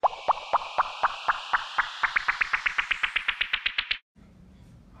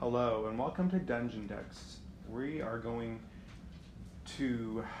Hello and welcome to Dungeon Ducks. We are going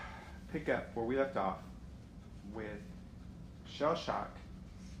to pick up where we left off with Shell Shock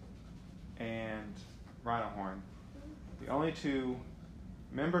and Rhino Horn, the only two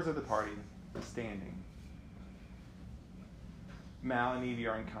members of the party standing. Mal and Evie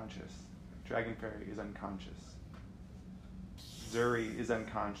are unconscious. Dragon Fairy is unconscious. Zuri is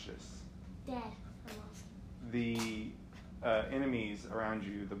unconscious. Dead. Almost. The enemies around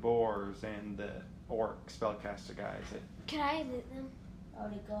you, the boars and the orc spellcaster guys. Can I loot them? Oh,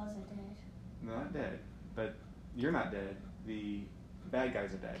 the girls are dead. They're not dead, but you're not dead. The bad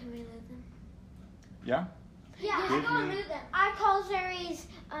guys are dead. Can we loot them? Yeah? Yeah, Give I go me- loot them. I call Zuri's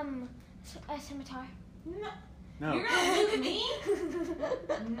a scimitar. No. No. You're gonna loot me? No.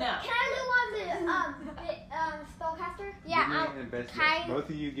 Can I loot one of the spellcaster? Yeah, Give me an can I- both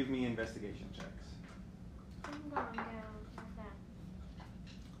of you give me investigation checks. I'm gonna go with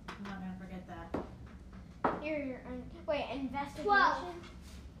I'm not gonna forget that. that. Wait, investigation?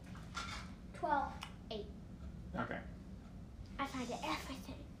 12. 8. Okay. I find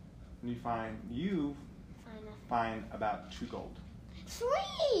everything. You Find nothing. find about 2 gold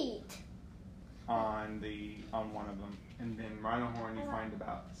Sweet! on one of them, and then Rhino Horn you find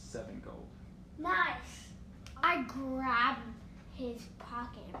about 7 gold. Nice. I grab his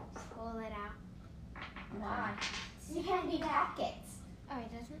pocket and pull it out. Why? You can't be pockets. Oh,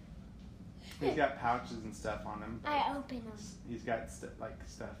 he doesn't? He's got pouches and stuff on him. I open them. He's got stuff.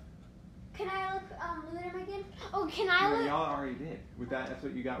 Can I loot him again? Oh, can I No, loot? y'all already did. With that, that's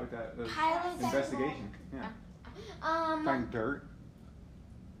what you got with that. Those Pilot that investigation. Yeah. Find dirt,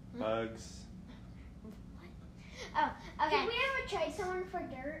 bugs. Oh, okay. Did we ever trade someone for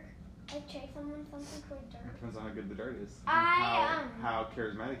dirt? Like trade someone something for dirt? Depends on how good the dirt is. and I, how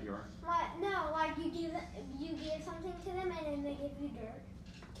charismatic you are. What? No, like you give something to them and then they give you dirt.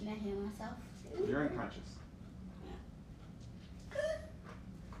 Can I heal myself? You're unconscious.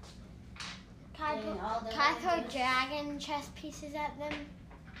 Can Getting all the I throw roses. dragon chest pieces at them?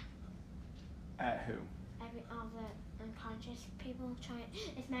 At who? All the unconscious people trying.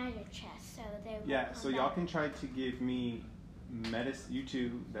 It's magic chest, so they. won't Yeah, come so y'all back. can try to give me medicine. You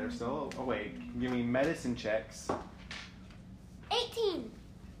two that are still awake, give me medicine checks. 18.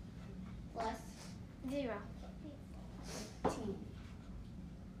 Plus 0. 10.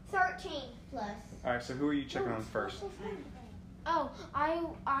 13. Plus. All right, so who are you checking on first? Oh,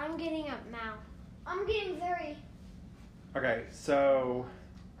 I'm getting up now. I'm getting Zuri. Okay, so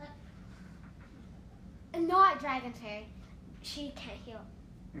Not dragon fairy. She can't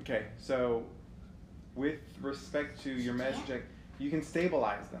heal. with respect to your medicine check, you can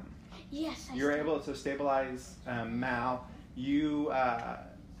stabilize them. Yes, You're able to stabilize Mal. You're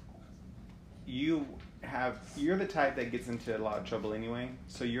the type that gets into a lot of trouble anyway,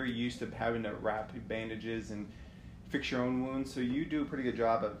 so you're used to having to wrap bandages and fix your own wounds. So you do a pretty good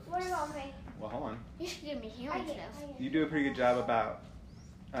job of. What about me? Well, hold on. You should give me I healing get skills. You do a pretty good job about,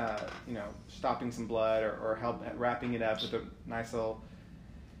 stopping some blood or help wrapping it up with a nice little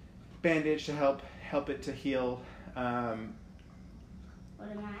bandage to help it to heal. What am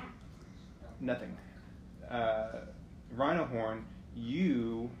I at? Nothing. Rhino Horn,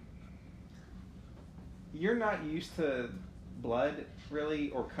 you're not used to blood really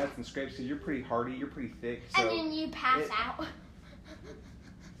or cuts and scrapes because you're pretty hardy, you're pretty thick. So And then you pass out.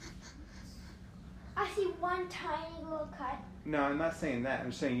 I see one tiny little cut. no, I'm not saying that.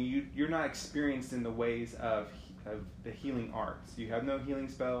 I'm saying you're not experienced in the ways of the healing arts. You have no healing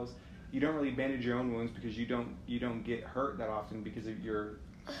spells. You don't really bandage your own wounds because you don't get hurt that often because of your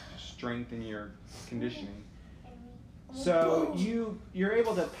strength and your conditioning. So you're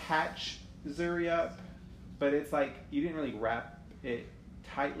able to patch Zuri up, but it's like you didn't really wrap it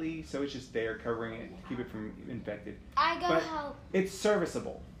tightly, so it's just there covering it, keep it from infected. I go But- help. It's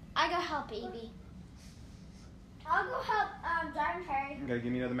serviceable. I go help Evie. I'll go help Dragon Fairy. You gotta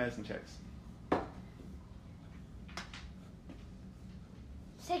give me another medicine checks.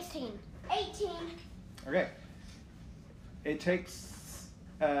 16. 18. Okay. It takes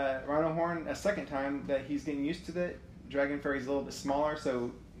Rhino Horn a second time that he's getting used to it. Dragon Fairy's a little bit smaller,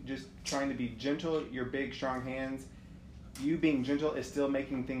 so just trying to be gentle. Your big, strong hands. You being gentle is still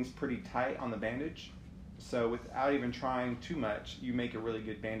making things pretty tight on the bandage. So without even trying too much, you make a really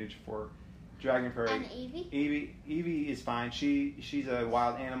good bandage for Dragon Fairy. And Evie? Evie is fine. She's a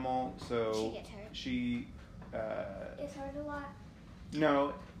wild animal, She so gets hurt. she. It's hurt a lot.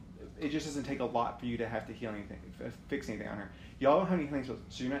 No, it just doesn't take a lot for you to have to heal anything, fix anything on her. Y'all don't have any healing spells,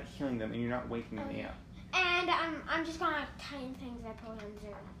 so you're not healing them and you're not waking Oh, me yeah. up. And I'm just gonna tighten things up on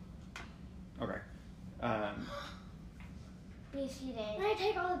 0. Okay. Yes, you did. And I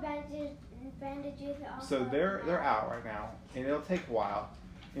take all the bandages off. So they're out right now, and it'll take a while.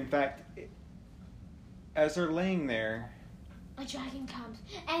 In fact, as they're laying there, A dragon comes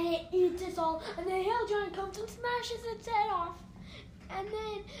and it eats us all, and the hail giant comes and smashes its head off. And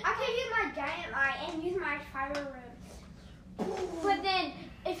then I could use my giant eye and use my fire rune. But then,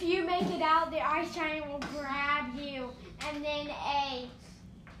 if you make it out, the ice giant will grab you, and then a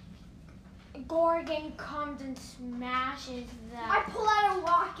Gorgon comes and smashes I the. pull out a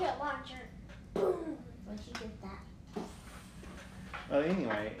rocket launcher. Boom. Where'd you get that? well,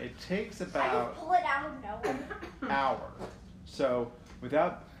 anyway, it takes I about just pull it out of nowhere. an hour. So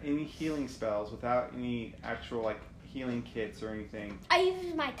without any healing spells, without any actual like healing kits or anything, I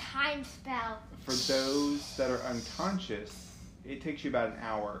use my time spell. for those that are unconscious, it takes you about an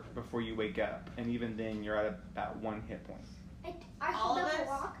hour before you wake up, and even then you're at about 1 hit point. I All hold of up a us?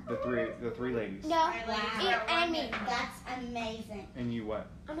 rock. The three ladies. No, Alright, ladies, Wow. we got and one me. hit point. That's amazing. And you what?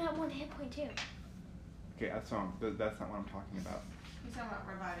 I'm at 1 hit point too. Okay, that's not what I'm talking about. He's talking about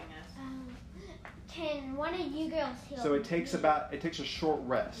reviving us. Can one of you girls heal? So it takes a short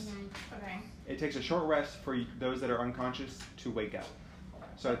rest. Okay. It takes a short rest for those that are unconscious to wake up.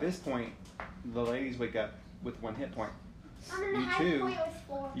 So at this point, the ladies wake up with 1 hit point. I'm in the You high too. point with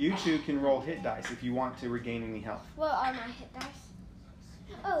 4. You two can roll hit dice if you want to regain any health. What are my hit dice?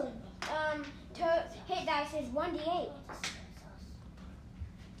 Oh, hit dice is 1d8.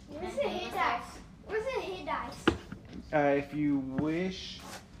 Where's the hit dice? Where's the hit dice? If you wish,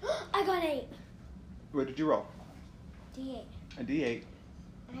 I got 8. what did you roll? D8. A D8.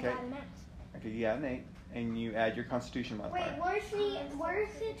 And Okay. I got a max. Okay, you got an 8, and you add your Constitution Wait, modifier.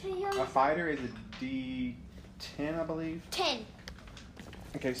 where's it to heal? A fighter is a D10, I believe. 10.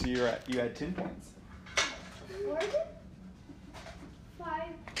 Okay, so you add 10 points. Where is it?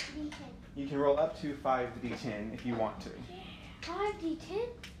 5d10. You can roll up to 5d10 if you want to. 5d10?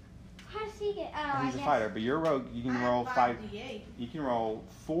 How does he get? Oh, He's I a guess. fighter, but you're a rogue. You can I have roll 5d8. You can roll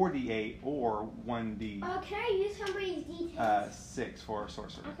 4d8 or 1d6 Can I use somebody's d10s? for a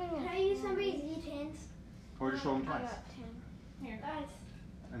sorcerer. I can roll. Can I use somebody's d10s? Or just roll them I twice, got 10. Here. Guys,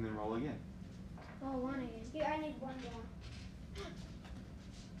 and then roll again. Roll 1 again. I need one more.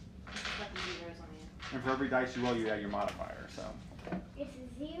 Just got the zeros on you. And for every dice you roll, you add your modifier. So It's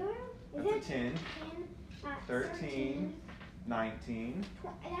a 0. Is that's a it 10, 10? 13, 19,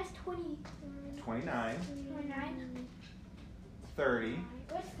 That's 20. 29, 29. 30.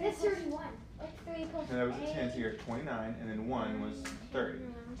 What's That's 31. What's 3 plus And that was a 8? 10, so you're at 29, and then 1 was 30.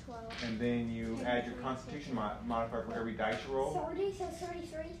 12. And then you add your Constitution modifier for every dice you roll. 30, so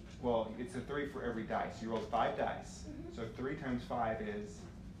 33. Well, it's a 3 for every dice. You roll 5 dice. So 3 times 5 is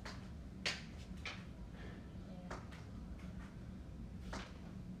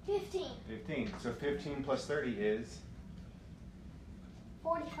 15. 15. So 15 plus 30 is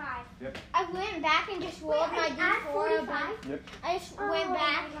 45. I went back and just rolled Wait, my I add d4 45? above. Yep. I just went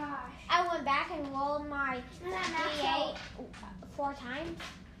back. Oh my gosh. I went back and rolled my And that maxed d8 out. 4 times.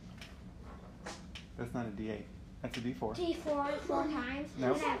 That's not a D8. That's a D4. D4 4 times.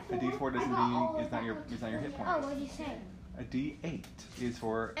 No, And I- a D4 doesn't do you, is not your hit Oh, point. what did you say? A D8 is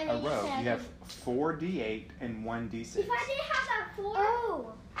for And a then you rogue. said- You have 4 D8 and 1 D6. If I didn't have that 4,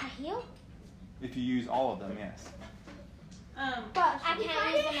 Oh, I heal? If you use all of them, yes. But I If I can't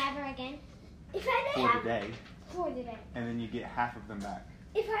use didn't- them ever again if I didn't For the have, day. for the day. And then you get half of them back.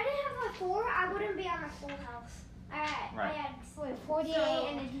 if I didn't have that 4, I wouldn't be on my full house. I Right. had Wait, 48 So-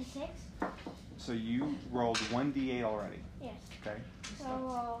 and a d6? So you rolled 1 D8 already. Yes. Okay.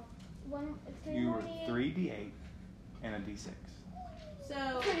 So, 3 You more were d8. 3 D8 and a D6.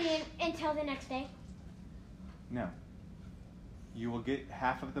 So, Until the next day. No. You will get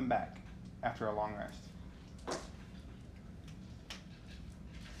half of them back after a long rest.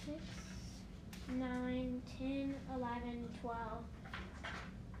 6, 9, 10, 11, 12,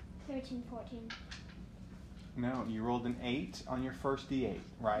 13, 14. No, you rolled an 8 on your first D8,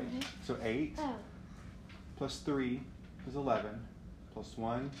 right? Mhm. So 8 Oh, plus 3 is 11, plus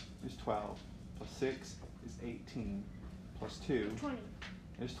 1 is 12, plus 6 is 18, plus 2 20.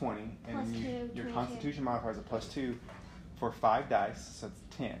 is 20, and Plus then 2, your 22. Constitution modifier is a plus 2 for 5 dice, so that's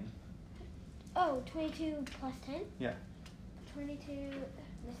 10. Oh, 22 plus 10? Yeah. 22,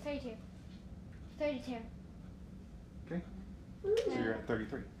 that's 32. 32. Okay. So you're at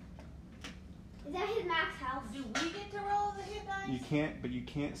 33. Is that his max health? do we get to roll the hit dice? You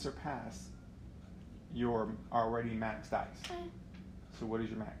can't surpass your already max dice. Okay. So what is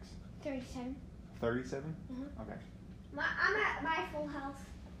your max? 37. 37? Mhm. Okay. I'm at my full health.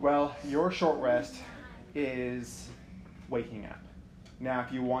 Well, your short rest is waking up. Now,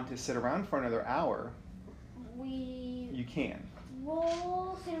 if you want to sit around for another hour, We You can.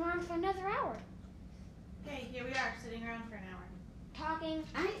 We'll sit around for another hour. Okay, here we are, sitting around for an hour. Talking,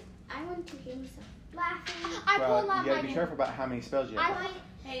 I want to heal myself. laughing. I pull Well, out you gotta my be careful about how many spells you have. I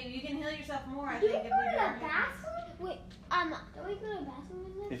Hey, you can heal yourself more, I Do we think, go if we to do the our hit dice. bathroom? Wait, do we go to the bathroom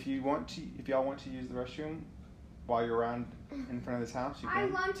in this? If y'all want to use the restroom while you're around in front of this house, you I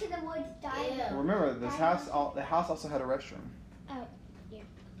can. run to the woods, dive. Ew. Remember, the house also had a restroom. I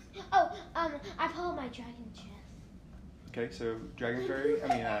pull out my dragon chest. Okay, so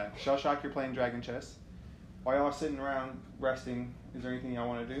Shell Shock, you're playing Dragon Chess. While y'all are sitting around resting, is there anything y'all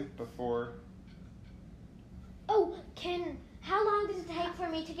want to do before? Oh, how long does it take for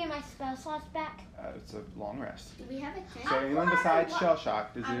me to get my spell slots back? It's a long rest. Do we have a tent? So anyone besides Shell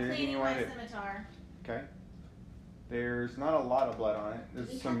Shock, is there I'm anything cleaning you my want to do? scimitar. Okay. There's not a lot of blood on it. have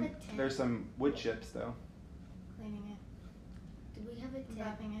There's some wood chips though. Cleaning it, Do we have a tent?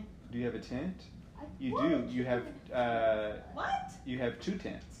 buffing it. Do you have a tent? You do. You have What? you have 2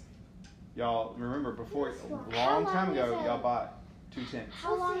 tents. Y'all remember before a How long time long ago is it? y'all bought 2 tents.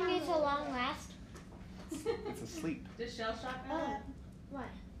 How long is a long rest? It's asleep. Does Shell Shock know Oh. that? What?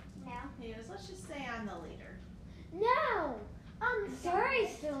 No. He goes, let's just say I'm the leader. No!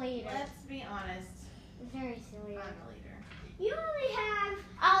 Zuri's the leader. Let's be honest, Zuri's the I'm leader. the leader. You only have.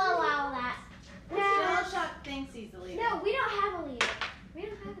 I'll allow that. Shell Shock thinks he's the leader. No, we don't have a leader. We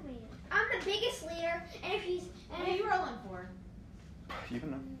don't have a leader. I'm the biggest leader, and if he's. What are you rolling for? You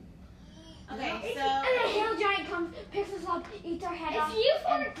don't know. Okay, And the so hail giant comes, picks us up, eats our head If off, you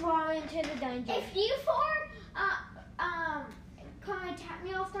and throw into the dungeon. If you four, come attack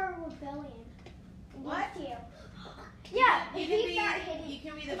me, I'll start a rebellion. What? Against you. Yeah, you if can you be start hitting. you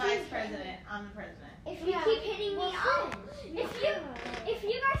can be the if vice you- president. I'm the president. If you Yeah. keep hitting me, Well, I'll. friends. If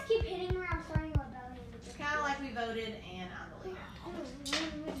you guys keep hitting me, I'm starting a rebellion. It's kind of like we voted, and I'm the leader.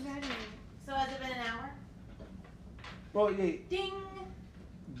 So has it been an hour? Well, yeah, Ding.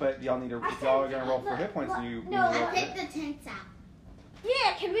 but y'all need to. If y'all are gonna roll for hit points, you No, need to roll I for picked the tents out.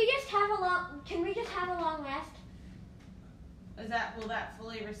 Yeah, can we just have a long rest? Will that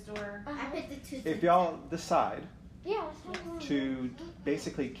fully restore? I picked the 2 If tents. y'all decide Yeah, let's have a long to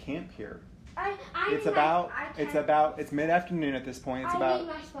basically camp here, I it's need about my, it's mid-afternoon at this point. It's I about. need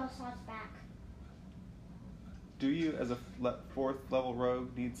my spell slots back. Do you, as a 4th level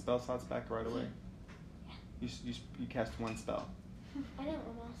rogue, need spell slots back right away? You cast 1 spell. I don't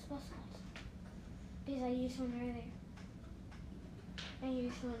want my spell slots because I used one earlier. I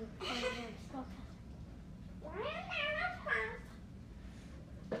used one on the spell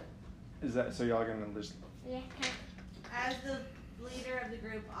Is that so? Y'all gonna just Yeah. As the leader of the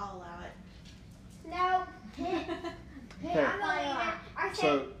group, I'll allow it. No. Okay. I'm the leader. I say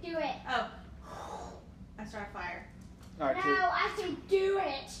So- do it. Oh, I start a fire. all right. No, So, I say do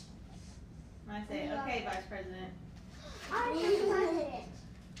it. And I say, okay, vice president. I'm the president.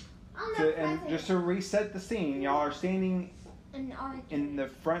 I'm the and president. just to reset the scene, y'all are standing An argument. in the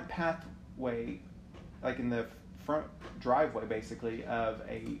front pathway, like in the front driveway, basically, of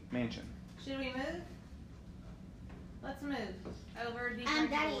a mansion. Should we move? Let's move over deeper And into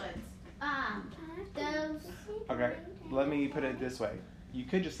the Daddy- woods. Those. Okay. Let me put it this way: you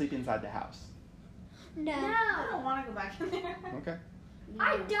could just sleep inside the house. No. I No. don't want to go back in there. Okay.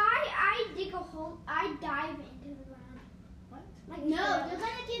 I dig a hole. I dive into the ground. What? Like No, you're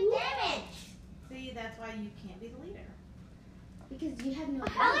gonna get damaged. See, that's why you can't be the leader. Because you have no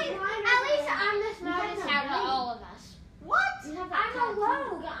At least I'm the You have smartest no out of brain. all of us. What? You have I'm a tattoo.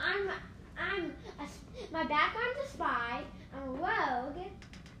 rogue. My background's a spy. I'm a rogue.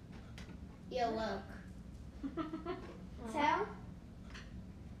 You're woke. So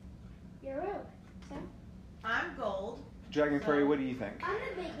you're rude. I'm gold. Dragon Fairy, what do you think? I'm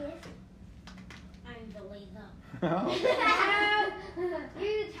the biggest. I'm the leader. Oh. You're the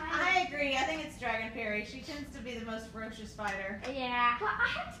tiniest. I agree. I think it's Dragon Fairy. She tends to be the most ferocious fighter. Yeah. But I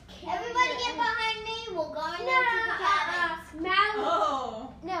have to kill Everybody you. get behind me. We're going into the cabin. Mal.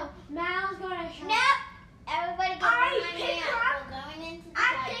 Oh. No, Mal's gonna show. Nope. Everybody get I behind me. pick her up. We're going into the I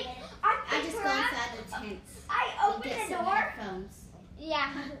pick. cabin. I I pick just her go up. inside the tents. I and open get the some door. headphones.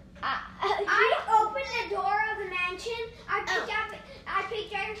 Yeah. I open the door of the mansion. Oh. I pick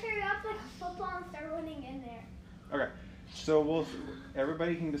Dragon Fairy up like a football and start running in there. Okay. So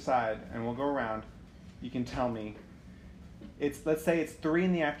everybody can decide, and we'll go around. You can tell me. Let's say it's 3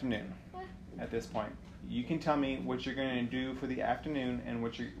 in the afternoon. At this point, you can tell me what you're going to do for the afternoon and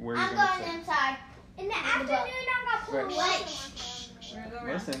where you're I'm going to going sit. inside. In the afternoon, I'm gonna pull Right. away. We're gonna go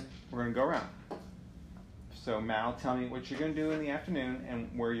around. Listen, we're going to go around. So Mal, tell me what you're going to do in the afternoon and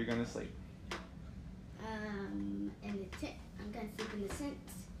where you're going to sleep. In the tent. I'm gonna sleep in the tent.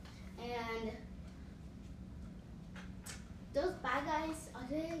 And those bad guys, are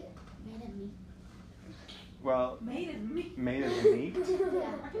they made of meat? Well, Made of meat. made of meat. Yeah.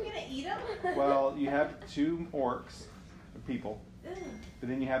 Are you gonna eat them? Well, you have 2 orcs, people, but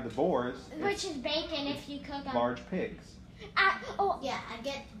then you have the boars, Which is bacon if you cook them. large pigs. Yeah, I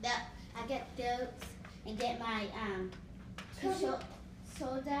get those and get my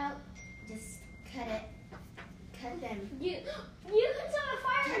swords out. Just cut them. You can set a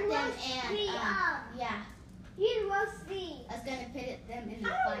fire Cut and them roast and the yeah. you roast the. I was gonna put them in the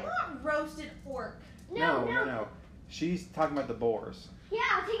I don't fire. want roasted orc. No. She's talking about the boars. Yeah,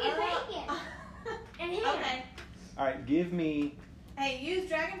 I'll take it bacon and ham. Okay. All right, give me. Hey, use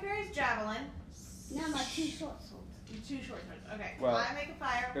Dragon Fury's javelin. No, my 2 short swords. 2 short swords. Okay. Well- I make a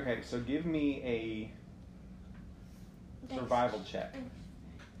fire. Okay, so give me a survival check.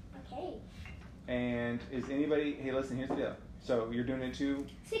 Okay. And is anybody? Hey, listen. Here's the deal. So you're doing it too.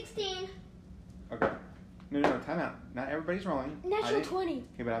 16. Okay. No. Time out. Not everybody's rolling. I Natural didn't- 20.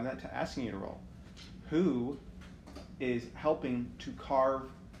 Okay, but I'm not asking you to roll. Who is helping to carve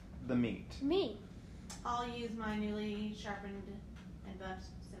the meat? Me. I'll use my newly sharpened and buffed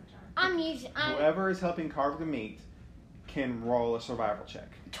scimitar. I'm using. Whoever is helping carve the meat can roll a survival check.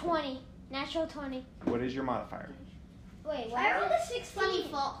 20. Natural 20. What is your modifier? Wait, I rolled a 16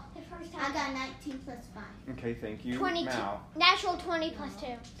 24. the first I time. got 19 plus 5. Okay, thank you, 22. Mal. Natural 20 plus 2.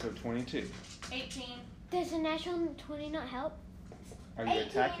 So 22. 18. Does a natural 20 not help? Are you 18.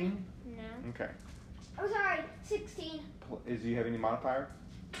 attacking? No. Okay. Oh, sorry, 16. Do you have any modifier?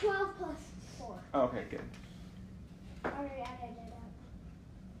 12 plus 4. Oh, okay, good. I already added it up.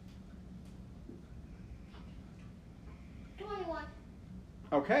 21.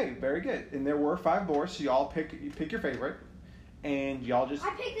 Okay, very good. And there were 5 boars, so y'all pick your favorite, and y'all just.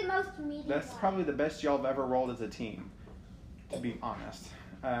 I picked the most medium That's one. probably the best y'all have ever rolled as a team, to be honest.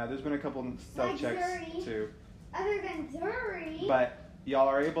 There's been a couple stealth Like checks Zuri. too, Other than Zuri. but y'all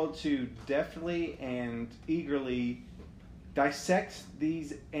are able to deftly and eagerly dissect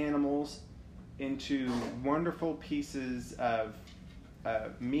these animals into wonderful pieces of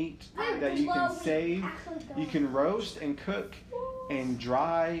meat that you can save. You can roast and cook and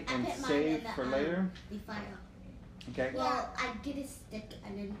dry I and put mine save in the, for later. The fire. Okay. Well, I get a stick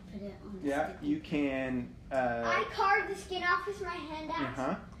and then put it on the Yeah, stick. you can. I carved the skin off with my hand Uh axe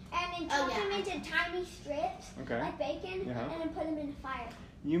huh. and then Oh, chop yeah. them into tiny strips Okay. like bacon Uh-huh. and then put them in the fire.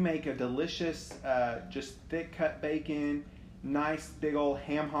 You make a delicious, just thick cut bacon, nice big old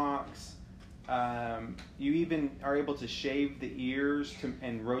ham hocks. You even are able to shave the ears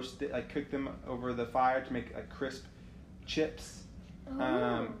and roast it, like cook them over the fire to make like crisp chips.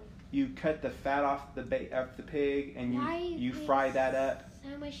 You cut the fat off the pig and Why you is fry that up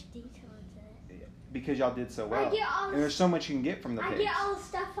So much detail into it. because y'all did so I well. get all And the, there's so much you can get from the I pigs. get all the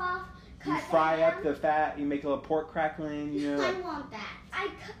stuff off. You Cut fry the ham. up the fat. You make a little pork crackling. You know. I want that.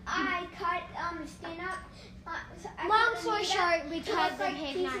 I cut the skin up. So I Long cut the story meat short, up, we so cut it's the like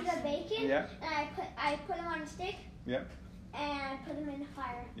pig pieces nice. of bacon. Yeah. And I put them on a stick. Yep. And I put them in the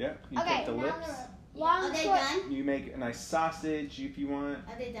fire. Yep. You Okay, take the now lips. they're- Long Are they story. done? You make a nice sausage if you want.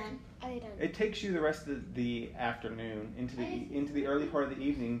 Are they done? Are they done? It takes you the rest of the afternoon into the early part of the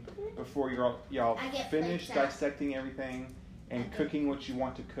evening before y'all I get finish plates out. dissecting everything and I get- cooking what you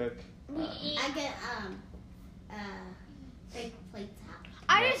want to cook. We eat. I get big plates out.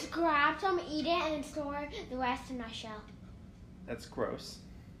 I just grab some, eat it, and then store the rest in my shell. That's gross,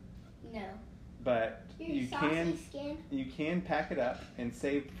 No. but you sausage skin. can pack it up and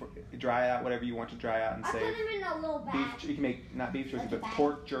save dry out whatever you want to dry out and I put save. them in a little bag. Beef. You can make not beef jerky, Like a but bag.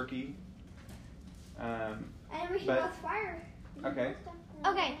 pork jerky. And we should but- both fire. Okay.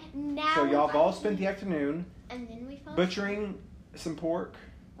 Okay, now. So we y'all have all find- spent the afternoon And then we found. butchering some pork.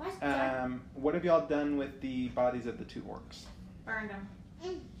 What's that? What have y'all done with the bodies of the 2 orcs? Burned them.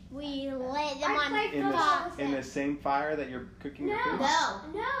 We lit them I on played In football the with in them. the same fire that you're cooking your food? No.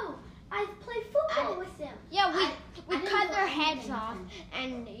 No, I played football I- with them. Yeah, I we didn't cut do their anything heads with off them.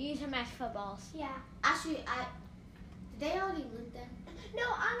 and use them as footballs. Yeah. Actually, did they already loot them? No,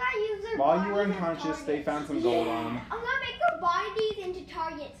 I'm gonna use their While you were bodies as unconscious, they targets. found some gold on them. I'm gonna make their bodies into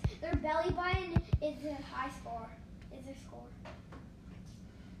targets. Their belly button is a high score. Is a score.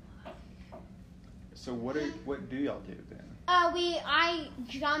 So what do y'all do then? I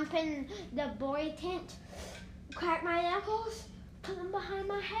jump in the boy tent, crack my knuckles, put them behind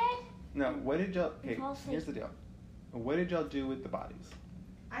my head. No, what did y'all? Okay, Fall asleep. here's the deal. What did y'all do with the bodies?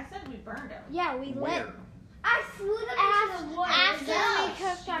 I said we burned them. Yeah, we lit. Where? I threw them into the water. After No. we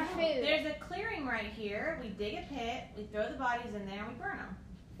cooked our food. There's a clearing right here. We dig a pit. We throw the bodies in there and we burn them.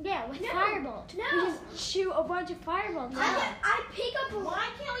 Yeah, with No. firebolt. No. We just shoot a bunch of firebolts. No. I pick up a Why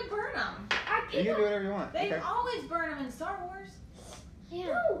can't we burn them? I You can do whatever you want. They Okay. always burn them in Star Wars. Yeah.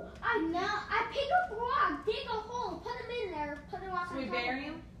 No, I pick up a rock, dig a hole, put them in there, put them off So on we top. bury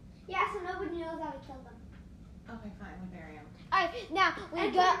them? Yeah, so nobody knows how to kill them. Okay, fine, we bury them. Alright, now we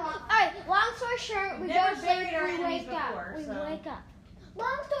And go. put 'em up. Alright, long story short, we Never go to buried sleep, our we enemies wake up. before, We so- wake up.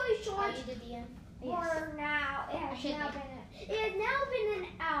 Long story Oh, short, you did the end? for now, it has now been an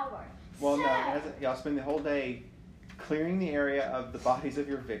hour. Well, so, no, it hasn't. Y'all spend the whole day clearing the area of the bodies of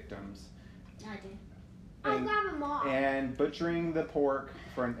your victims I did. I and, grab them all. and butchering the pork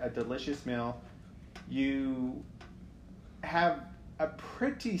for a delicious meal. You have a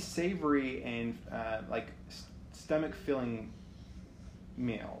pretty savory and stomach filling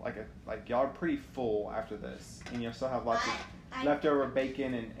meal. Like y'all are pretty full after this, and you still have lots of I leftover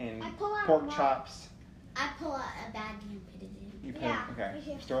bacon and I pull out pork a rock. chops. pull out a baggie and put it in. You put Yeah, okay.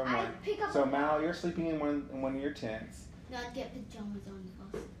 me too. Store them I away. pick up So a Mal, rock. you're sleeping in one of your tents. No, I'd get pajamas on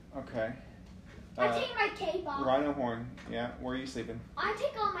first. Okay. I take my cape off. Rhino Horn. Yeah. Where are you sleeping? I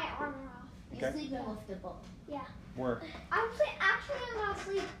take all my armor off. You're Okay. sleeping with the book. Where? I'm gonna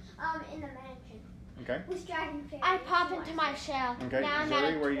sleep in the mansion Okay. with Dragon Fairy. I pop into my shell. Okay. Now I'm Zoe,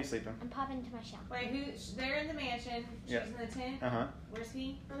 at a- where are you sleeping? I'm popping into my shell. Wait, they're in the mansion. She's Yeah. in the tent. Uh huh. Where's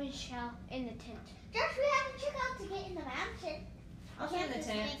he? I'm in a shell in the tent. Josh, we have to check out to get in the mansion. I'll stay in the Can't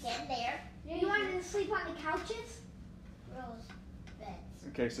tent. just sneak in there. You wanted to sleep on the couches? Rose beds.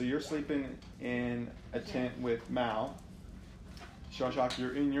 Okay. So you're sleeping in a tent with Mal. Shawshock,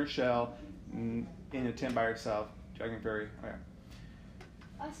 you're in your shell, in a tent by yourself. Dragon Fairy. Okay.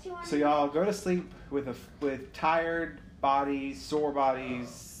 Us two on So y'all go to sleep with tired bodies, sore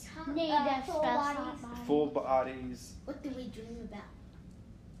bodies, Need a full spell bodies. slot body. full bodies. What do we dream about?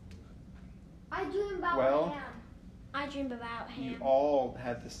 I dream about Well- ham. I dream about You him. all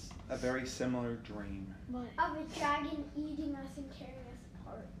had a very similar dream. What? Of a dragon eating us and tearing us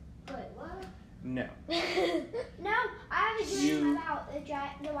apart. Wait, what? No. No, I have a dream You- about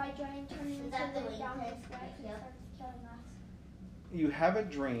the white dragon turning into that the the way down you this said? way and Yeah. starts killing us. You have a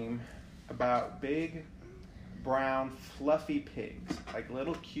dream about big, brown, fluffy pigs, like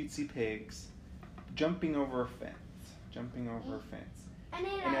little cutesy pigs, jumping over a fence. And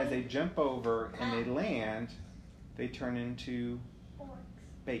then And as they jump over and they land, they turn into orcs.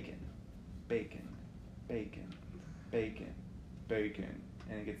 bacon.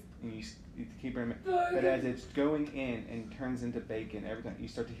 And you keep remembering. But as it's going in and turns into bacon, every time you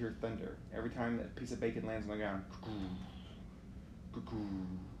start to hear thunder. Every time that piece of bacon lands on the ground,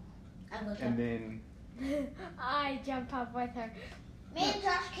 I look and up. then I jump up with her. Me and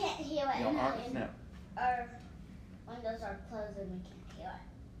Josh can't hear it. y'all aren't. No. Our windows are closed and we can't hear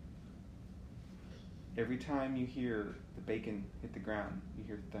it. Every time you hear the bacon hit the ground, you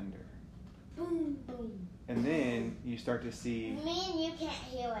hear thunder. Boom, boom. And then you start to see Me and you can't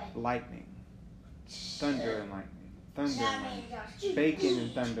hear it. lightning. Thunder and lightning. Thunder Not and me lightning. and Josh. Bacon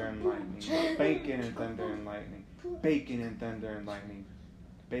and thunder and lightning. Bacon and thunder and lightning. Bacon and thunder and lightning.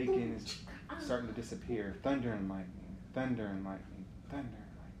 Bacon is starting to disappear. Thunder and lightning. Thunder and lightning. Thunder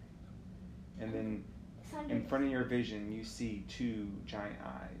and lightning. And then Thunder in front of your vision, you see two giant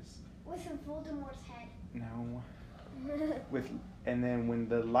eyes. with some Voldemort's head. No. And then when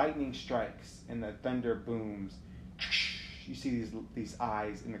the lightning strikes and the thunder booms, you see these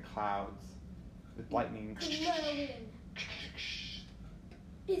eyes in the clouds with lightning. Glowing.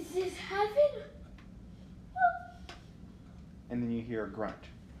 Is this heaven? And then you hear a grunt.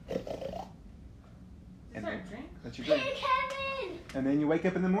 Is And that then a drink? that's your Pig dream. heaven! And then you wake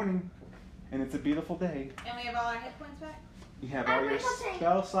up in the morning, and it's a beautiful day. And we have all our hit points back? You have I all your wake up saying-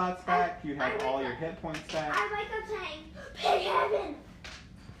 spell slots back. You I have wake all up- your hit points back. I wake up saying, Pig heaven!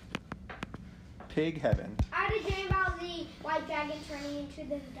 Pig heaven. I had a dream about the white dragon turning into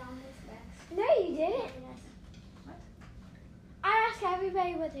the Dominus Rex. No, you didn't. What? I asked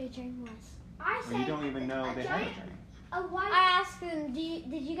everybody what their dream was. I Or said you don't even know a they have a giant, dream. a white. I asked them,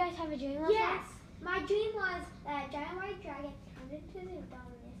 did you guys have a dream last Yes, night? my dream was that a giant white dragon turned into the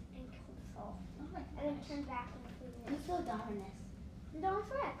Dominus and killed us all, Oh my and then turned back into Who's the Dominus? the Dominus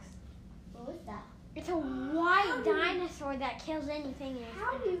Rex. What was that? It's a white dinosaur that kills anything in its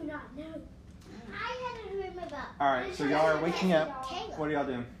How path. do you not know? I had a dream about. All right, so y'all are waking up. Caleb. What are y'all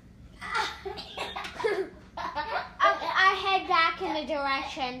doing? I head back in the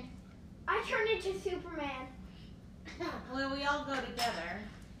direction. I turned into Superman. Well, we all go together.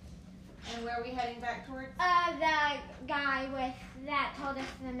 And where are we heading back towards? The guy that told us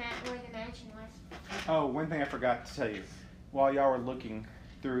where the mansion was. Oh, one thing I forgot to tell you. While y'all were looking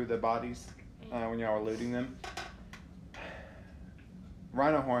through the bodies, when y'all were looting them,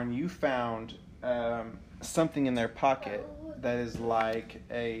 Rhino Horn, you found something in their pocket that is like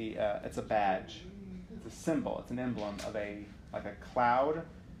it's a badge. It's a symbol. It's an emblem of like a cloud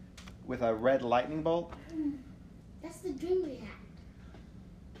with a red lightning bolt. That's the dream we had.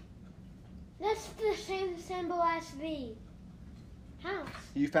 That's the same symbol as the house.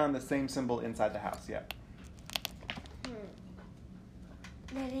 You found the same symbol inside the house, yeah.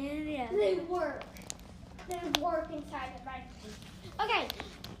 They work. They work inside the mansion. Okay,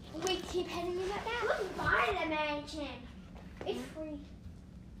 we keep heading in that now. Let's buy the mansion. It's free.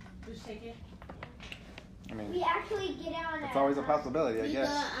 Just take it. I mean, We actually get on it's always a possibility, I We guess.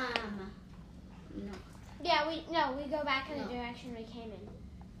 go, no. Yeah, we go back in the direction we came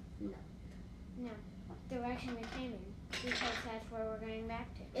in. No. Direction we came in. Because that's where we're going back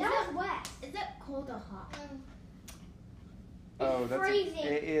to. That was west. Is it cold or hot? Oh, that's freezing.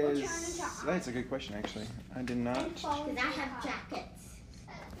 it We'll is. turn into ice. That's a good question, actually. I did not. Because I have jackets.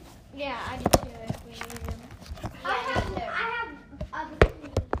 Yeah, I do too if we need them. I have other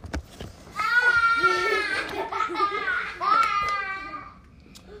things.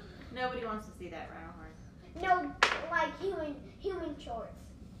 Nobody wants to see that Rhino horn. No, like human shorts.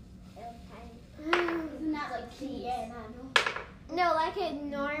 Isn't that like cheese? No, like a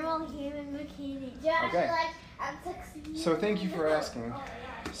normal human bikini. Just Okay. like a tuxedo. So thank you for asking.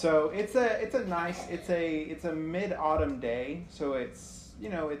 So it's a mid-autumn day. So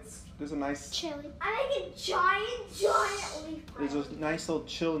there's a nice Chili. I like a giant leaf there's pile. a nice little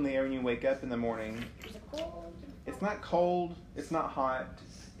chill in the air when you wake up in the morning. It's not cold. It's not hot.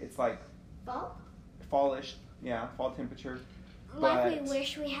 It's like Fall? fallish. Yeah, fall temperature. Like But- we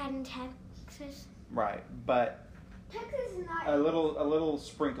wish we had in Texas. Right, but Texas is not. a little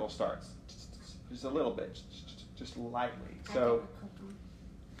sprinkle starts, just a little bit, just lightly. So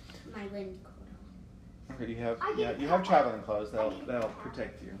My wind coat on. okay, you I get have a traveling clothes. They'll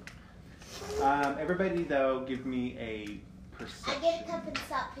protect you. Everybody though, give me a I perception. get a cup and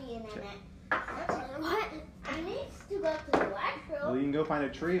stop peeing in it. What? I need to go to the Well, washroom. you can go find a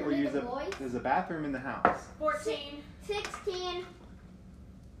tree or Look at use the boys. there's a bathroom in the house. 14. 16.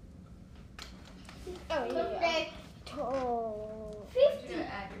 Oh yeah. Okay. 50. You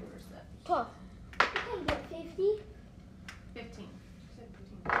gotta add your stuff. 12. You can get 50. 15. She said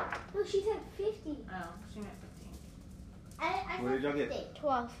 15. No, she said 50. Oh, she meant 15. I What did y'all get? 50.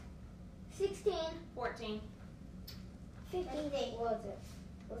 12. 16. 14. 50. What was it?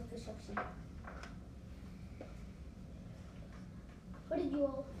 What's perception? What did you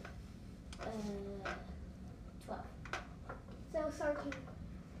roll? 12. So 13.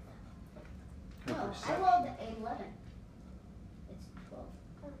 Your No, I perception. rolled 11. It's 12.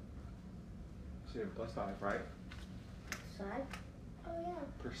 So you have +5, right? 5. Oh yeah.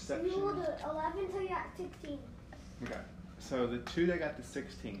 Perception. You rolled 11, so you got 16. Okay. So the two that got the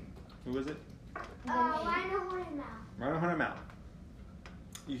 16. Who was it? Rhino horn and Mal. Rhino Hunter Mal.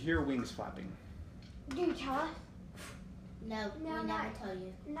 You hear wings flapping. Do you tell us? No, No, we never not- tell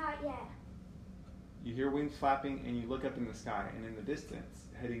you. Not yet. You hear wings flapping, and you look up in the sky, and in the distance,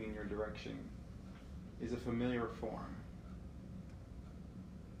 heading in your direction, is a familiar form.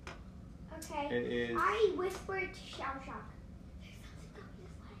 Okay. It is. I whispered to Shao Shock. There's something coming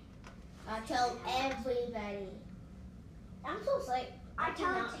this way. I tell everybody. I'm so sick. I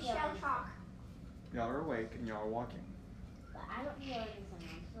tell cannot it to hear Shao anything. Shock. Y'all are awake, and y'all are walking. But I don't hear anything.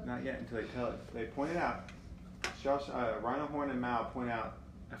 I'm so Not yet until they tell it. They point it out. Rhino Horn and Mal point out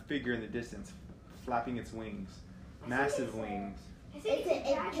a figure in the distance, flapping its wings, massive wings. I think It's it's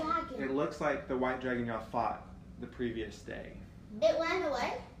a dragon. dragon. It looks like the white dragon y'all fought the previous day. It ran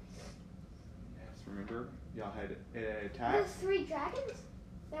away? Yes, remember? Y'all had it attacked. Those 3 dragons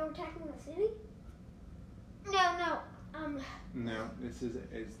that were attacking the city? No. No, this is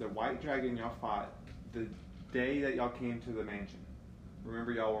the white dragon y'all fought the day that y'all came to the mansion.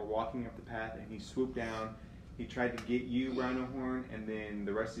 Remember, y'all were walking up the path, and he swooped down. He tried to get you, Rhino Horn, and then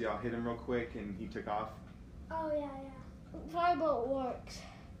the rest of y'all hit him real quick, and he took off. Oh, yeah. Firebolt works.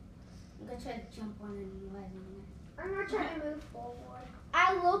 I'm gonna try to jump on it and land on it. I'm not trying to move forward.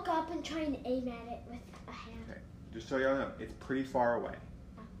 I look up and try and aim at it with a hand. Just so y'all know, it's pretty far away.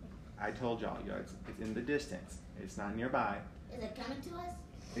 I told y'all, it's in the distance. It's not nearby. Is it coming to us?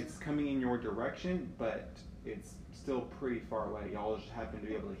 It's coming in your direction, but it's still pretty far away. Y'all just happen to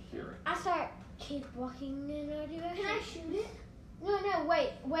be able to hear it. I start keep walking in our direction. Can I shoot it? No,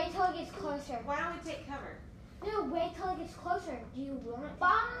 wait till it gets closer. Why don't we take cover? No, wait till it gets closer. Do you want it?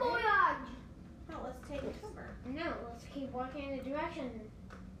 Bon voyage! No, let's take cover. No, let's keep walking in the direction.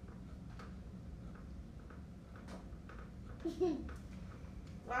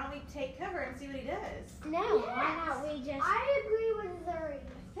 Why don't we take cover and see what he does? No, why not we just... I agree with Zuri.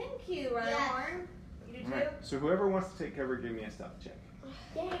 Thank you, Rhino Yes. Horn. You do All too? right. So whoever wants to take cover, give me a stealth check.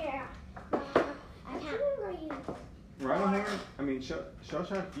 Yeah. I can't. Rhino Horn. I mean, Shell Shock.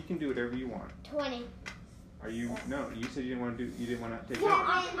 You can do whatever you want. 20. Are you? No. You said you didn't want to do. You didn't want to take Yeah,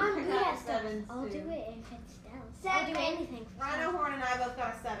 cover. I'm good at stealth. Sevens, I'll do too. it if it's stealth. I'll do anything. for Rhino stealth. Horn and I both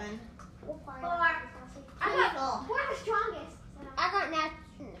got a 7. 4. I got 4 the strongest. I got not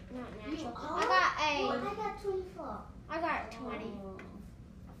natural. I got 24. I got 20.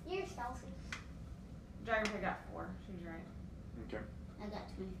 You're stealthy. Dragonfly got 4. She's right. Okay. I got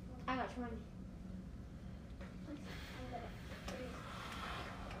 24. I got 20.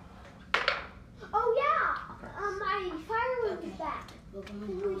 Oh yeah. My firework is back. We're going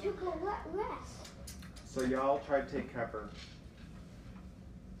We home. took a rest. So y'all try to take cover.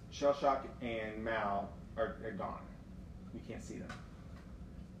 Shell Shock and Mal are gone. You can't see them.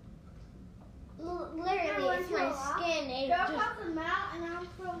 Literally, it's my skin. It Go just, pop them out and I'm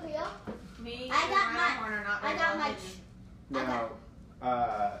from here. Me I and got Rhino my- Horn are not I very got well my- hidden. Now,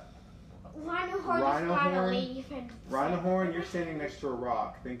 Rhino Horn Rhino is trying to Horn? leave. And Rhino Horn, you're standing next to a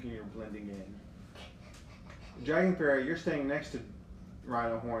rock, thinking you're blending in. Dragon Fairy, you're standing next to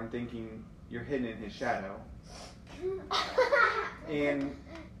Rhino Horn, thinking you're hidden in his shadow. And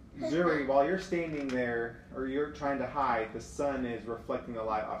Zuri, while you're standing there, or you're trying to hide, the sun is reflecting the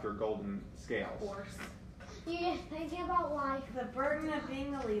light off your golden scales. Of course. You're just thinking about life. The burden of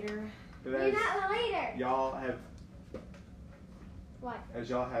being the leader. But You're as not the leader. y'all have, What? as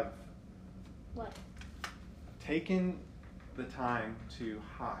y'all have What? taken the time to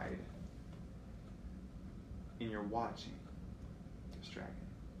hide, and you're watching this dragon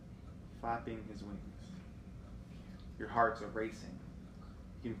flapping his wings. Your hearts are racing.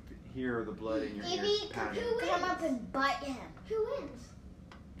 You can hear the blood in your ears Evie, pounding. could you come up and bite him? Who wins?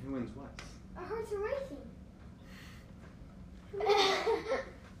 Who wins what? Our hearts are racing.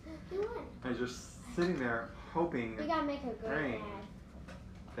 Who won? As you're sitting there hoping We gotta make a good Rain. dad.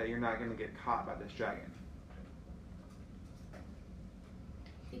 that you're not going to get caught by this dragon.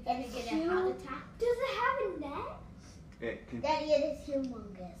 You're gonna get a heart attack. Does it have a net? It can, Daddy, it is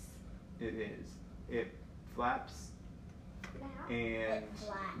humongous. it is. It flaps, Now? and It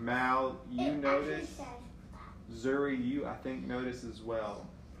flaps. Mal, you It notice. actually says Zuri, you I think notice as well.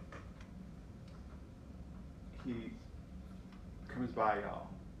 He comes by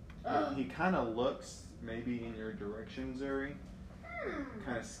y'all. He kind of looks maybe in your direction, Zuri,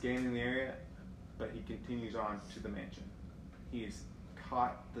 kind of scanning the area, but he continues on to the mansion. He's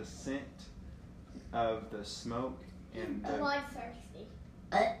caught the scent of the smoke and the, Bloodthirsty.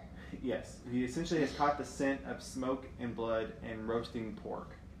 yes, he essentially has caught the scent of smoke and blood and roasting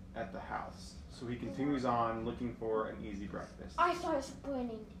pork at the house. So he continues on looking for an easy breakfast. I start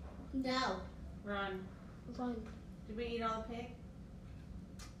sprinting. No. Run. Run. Did we eat all the pig?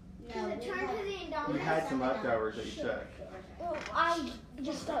 Does it turn to the You indominus? had some leftovers that you took. Oh, I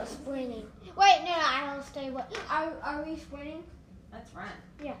just start sprinting. Wait, no, I don't stay. What? Are we sprinting? Let's run.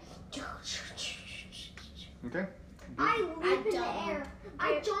 Okay. I leap in the don't. air.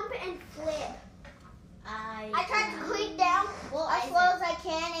 I jump and flip. I try to creep down as slow as I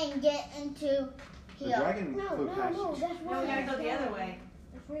can and get into The here. dragon No, flew no, past no. you. That's No, where we gotta go the other way.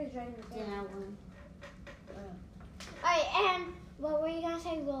 That's where the dragon is. Then I won. Alright, and what were you gonna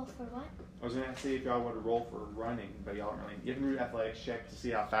say? Roll for what? I was gonna see if y'all would roll for running, but y'all don't really. You have to do an athletics check to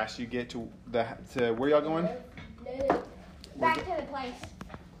see how fast you get to where y'all going? Back to the place.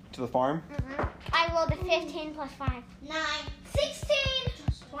 To the farm. I rolled a 15 plus 5. 9. 16.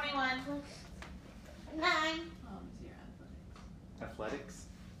 21. 9. Oh, zero Athletics.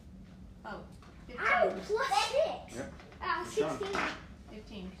 Oh, Ow, 15. plus 6. Yep. 16.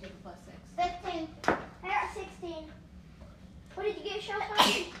 15, take plus 6. 15. I got 16. What did you get,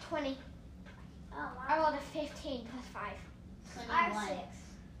 Shelton? 20. Oh, I wow. rolled a 15 plus 5. I have 21.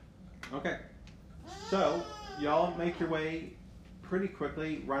 6. Okay. So y'all make your way pretty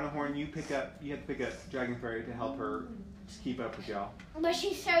quickly. Rhino Horn, you have to pick up Dragon Fairy to help her just keep up with y'all. But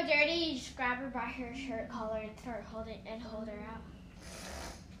she's so dirty, you just grab her by her shirt collar and start hold her out.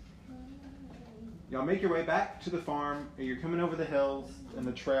 Y'all make your way back to the farm. And you're coming over the hills and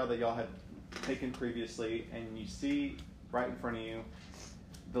the trail that y'all had taken previously, and you see right in front of you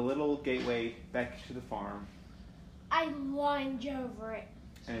the little gateway back to the farm. I lunge over it.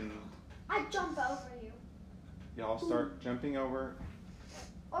 And I jump over you. y'all start jumping over.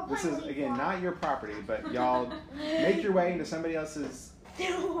 Or This play is again leapfrog. not your property, but y'all make your way into somebody else's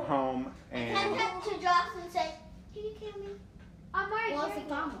home, And and come to Josh and say, can you kill me? I'm already Well, it's here. a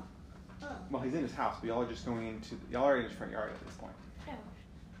farmer. well, he's in his house, but y'all are just going into y'all are in his front yard at this point. Oh.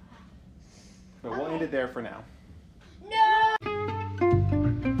 But we'll end it there for now. No!